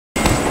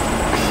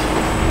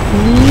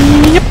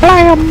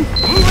Blam!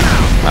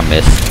 I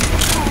missed.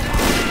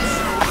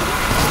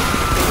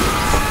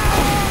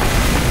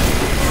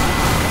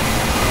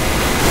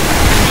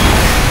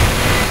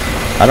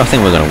 I don't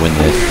think we're gonna win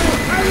this.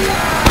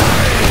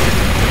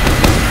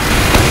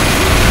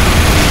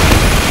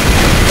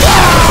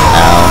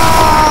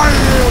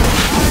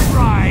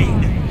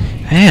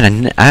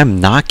 Man, I'm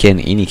not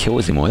getting any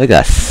kills anymore. I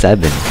got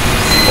 7.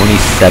 Only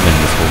 7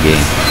 this whole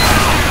game.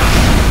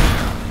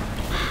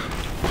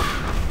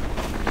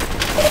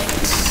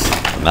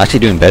 I'm actually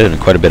doing better than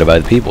quite a bit of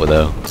other people,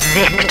 though.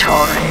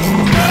 Victory!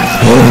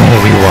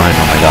 Oh, we won!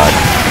 Oh my god.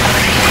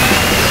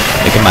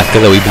 Look at my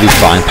glowy blue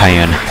frying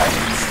pan.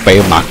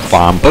 Feel my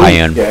frying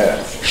pan.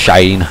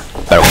 Shane,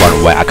 better run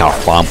away. I got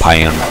a frying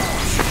pan.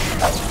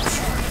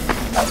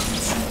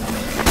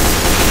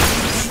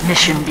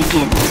 Mission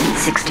begins in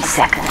 60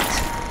 seconds.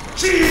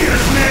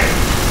 Cheers, Nick!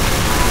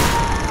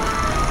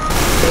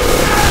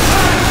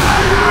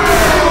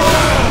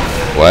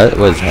 What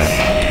was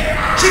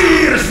that?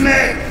 Cheers,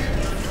 Nick!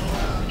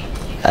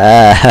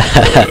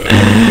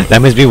 That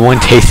must be one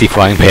tasty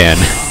frying pan.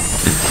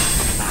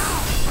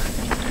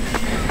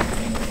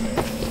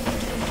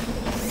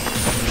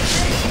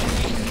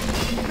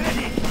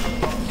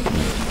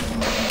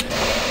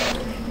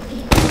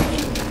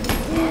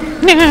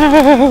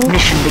 No.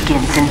 Mission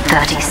begins in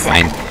 30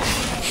 seconds.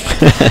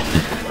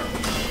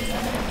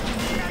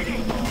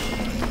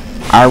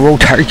 I will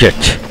take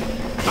it.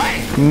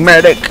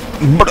 Medic.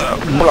 Blah,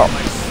 blah.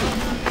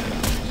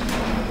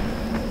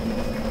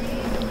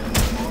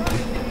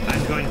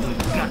 I'm going to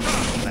gut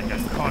like a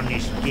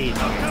Cornish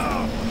gator.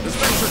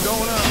 Dispenser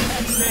going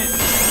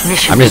up.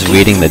 Mission I'm just begins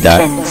reading the in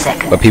 10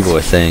 seconds. what people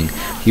are saying.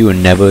 You will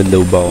never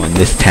lowball in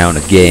this town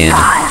again. 5,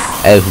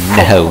 Oh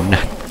no,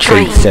 not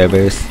trade 3,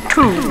 servers.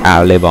 2,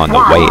 I live on the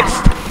 1.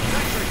 west.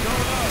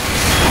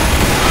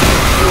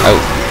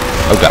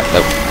 Oh god,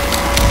 no.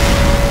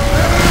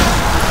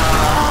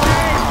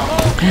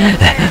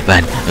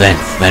 Run.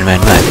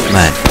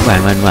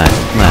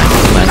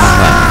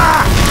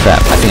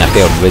 Crap, I think I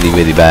failed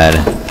really bad.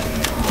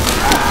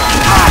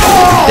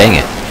 Dang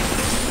it.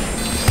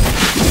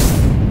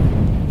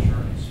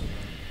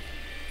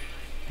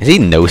 Is he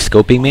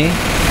no-scoping me?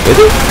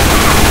 Really?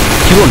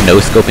 People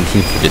no-scoping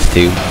Team Fortress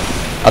 2.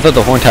 I thought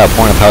the Horn Tower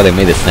point of how they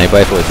made the sniper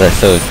rifle was that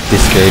so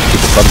discouraged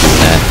people from doing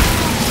that.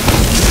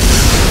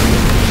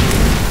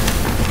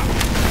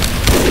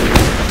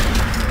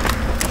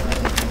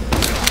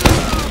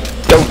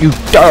 Don't you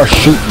dare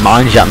shoot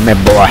mines at me,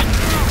 boy.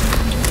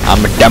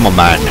 I'm a demo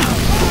man.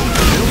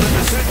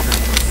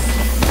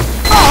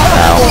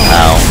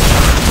 Ow.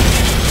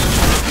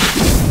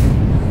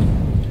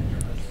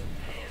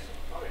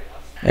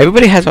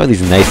 Everybody has all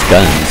these nice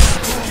guns.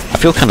 I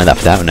feel kind of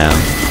left out now.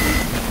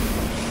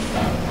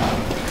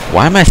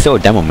 Why am I still a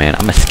demo man?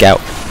 I'm a scout.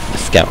 A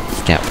scout.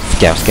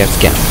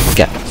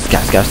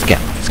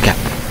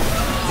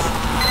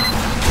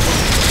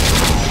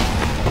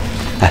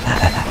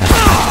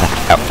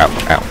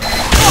 Ow.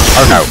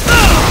 Oh no.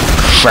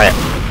 Crap.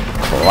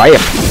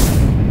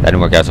 That didn't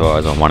work out so well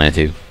as I wanted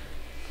to.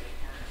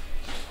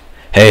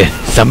 Hey,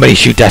 somebody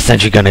shoot that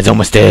sentry gun. It's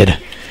almost dead.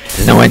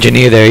 There's no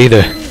engineer there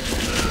either.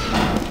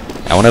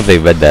 I wonder if they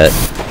read that.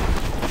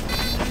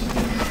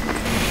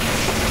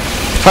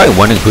 Probably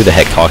wondering who the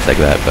heck talks like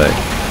that, but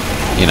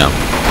you know.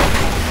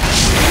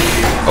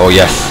 Oh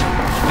yes,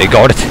 they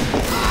got it.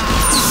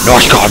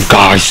 Nice job,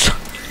 guys.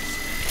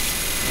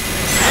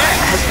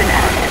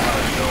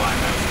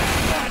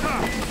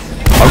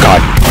 Oh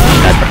god,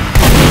 sniper!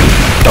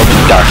 Don't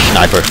you dare,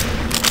 sniper!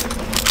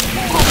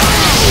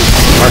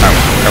 Oh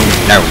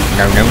no!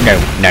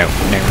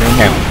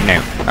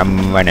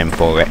 I'm running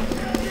for it.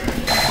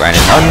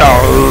 Oh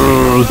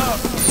no!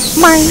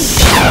 Mine! Mine.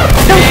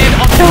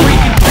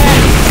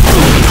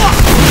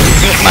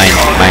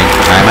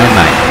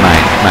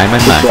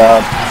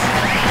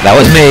 That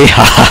was me!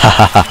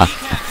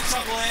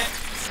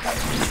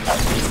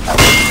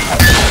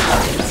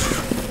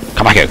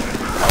 Come back here!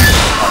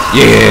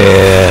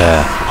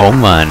 Yeah!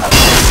 Home run!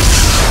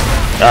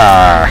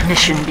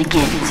 Mission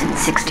begins in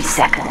 60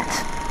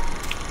 seconds.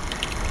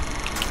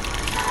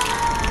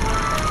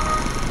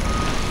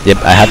 Yep,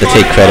 I have to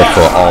take credit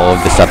for all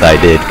of the stuff that I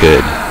did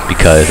good,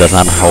 because that's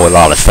not a whole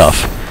lot of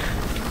stuff.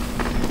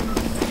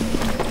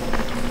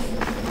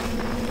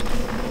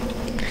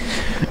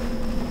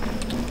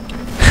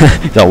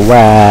 So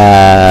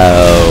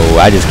wow,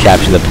 I just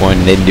captured the point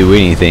and didn't do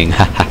anything.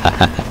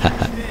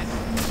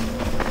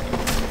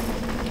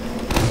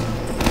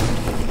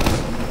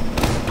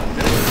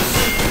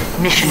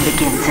 Mission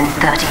begins in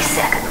 30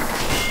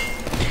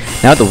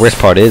 seconds. Now the worst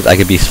part is I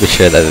could be switched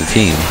to the other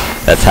team.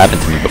 That's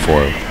happened to me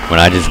before. When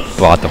I just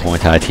bought the whole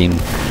entire team,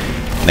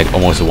 like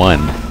almost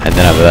won, and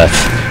then after that,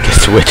 get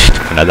switched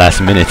in the last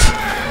minute.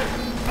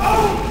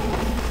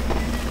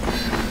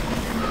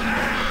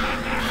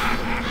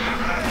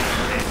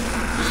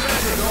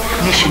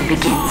 Mission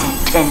begins in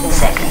 10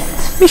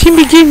 seconds. Mission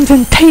begins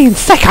in 10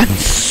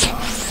 seconds.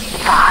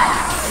 5,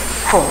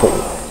 4,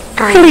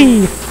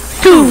 3,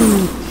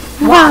 2,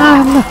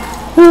 1.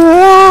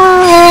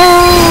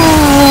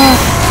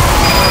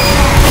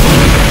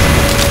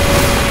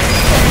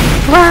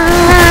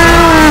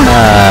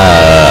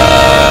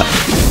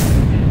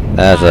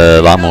 has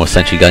a lot more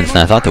sentry guns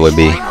than I thought there would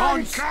be.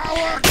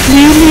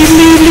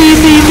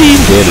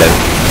 Good level.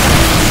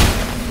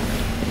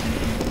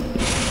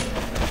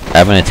 I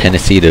have a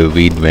tendency to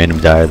read random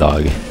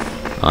dialogue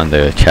on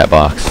the chat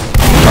box.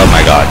 Oh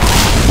my god.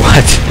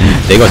 What?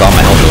 There goes all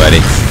my health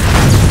already.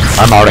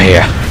 I'm out of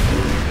here.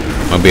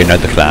 I'm gonna be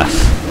another class.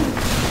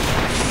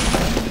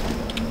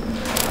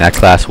 That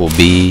class will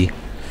be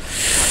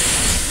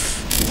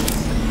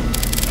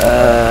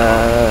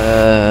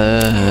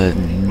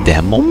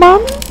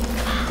Demoman?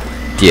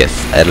 Yes,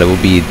 it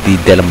will be the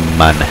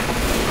Demoman.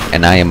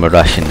 And I am a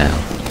Russian now.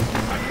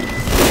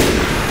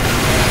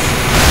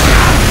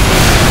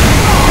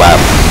 Wow.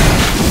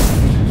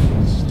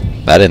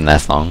 That didn't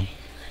last long.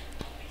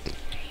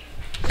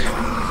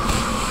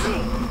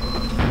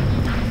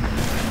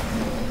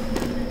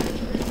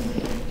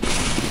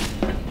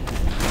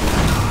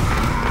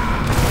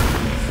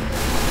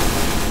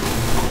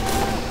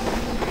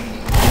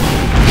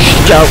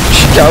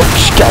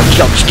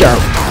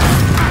 Scout.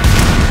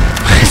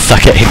 I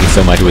suck at aiming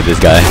so much with this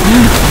guy.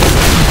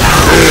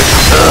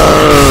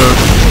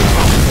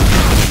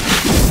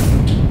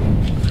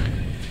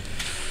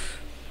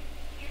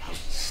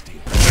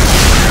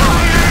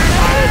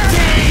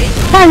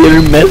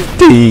 Fire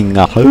melting!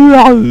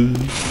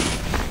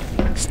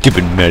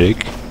 Stupid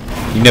medic.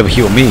 You never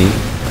heal me.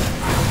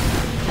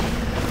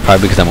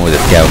 Probably because I'm always a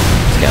scout.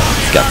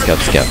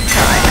 Scout.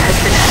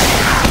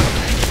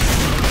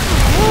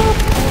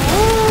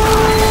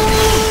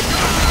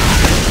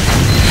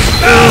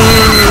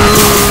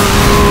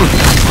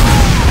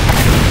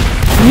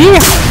 Yeah.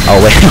 Oh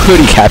wait, I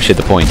already captured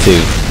the point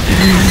too.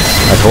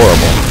 That's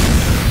horrible.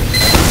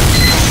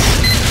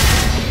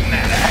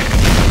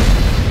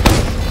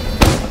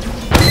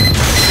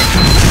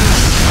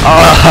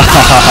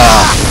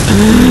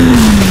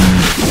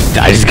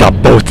 I just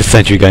got both the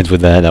sentry guns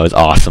with that. That was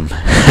awesome.